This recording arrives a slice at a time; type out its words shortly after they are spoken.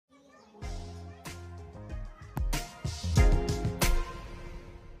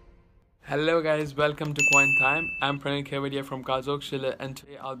Hello guys, welcome to Quaran-Time. I'm Pranil Kevadia from Karlshochschule, and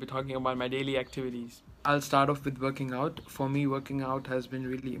today I'll be talking about my daily activities. I'll start off with working out. For me, working out has been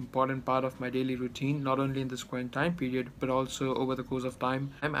really important part of my daily routine, not only in this quarantine period, but also over the course of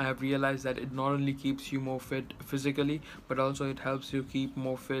time. I have realized that it not only keeps you more fit physically, but also it helps you keep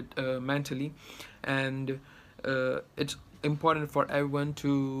more fit mentally. And it's important for everyone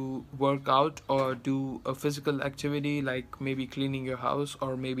to work out or do a physical activity like maybe cleaning your house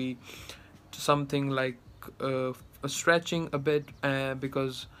or maybe something like uh, stretching a bit,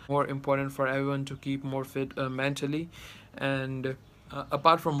 because more important for everyone to keep more fit mentally. And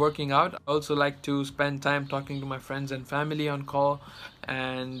apart from working out, I also like to spend time talking to my friends and family on call.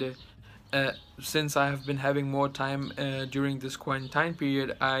 And since I have been having more time during this quarantine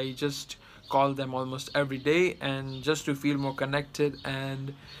period, I just call them almost every day, and just to feel more connected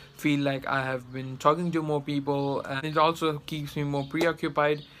and feel like I have been talking to more people. And it also keeps me more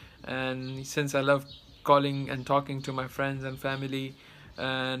preoccupied, and since I love calling and talking to my friends and family,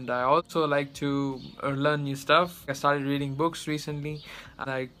 and I also like to learn new stuff. I started reading books recently,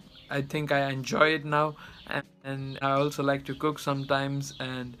 and I think I enjoy it now. And I also like to cook sometimes,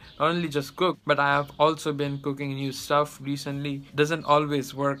 and not only just cook, but I have also been cooking new stuff recently. Doesn't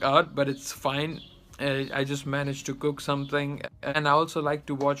always work out, but it's fine. I just managed to cook something. And I also like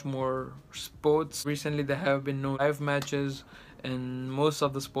to watch more sports. Recently there have been no live matches in most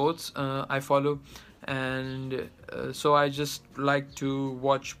of the sports I follow, and so I just like to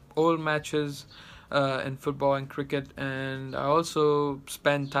watch all matches in football and cricket. And I also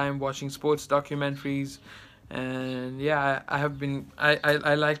spend time watching sports documentaries. And yeah, I have been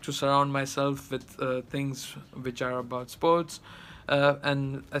I like to surround myself with things which are about sports,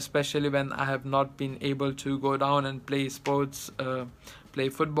 and especially when I have not been able to go down and play sports, play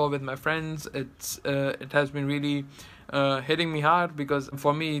football with my friends. It has been really hitting me hard, because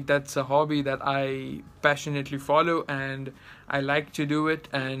for me that's a hobby that I passionately follow, and I like to do it.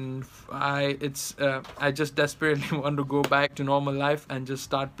 And I just desperately want to go back to normal life and just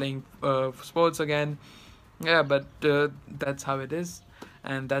start playing sports again. Yeah, but that's how it is,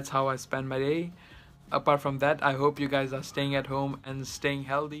 and that's how I spend my day. Apart from that, I hope you guys are staying at home and staying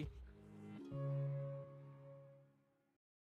healthy.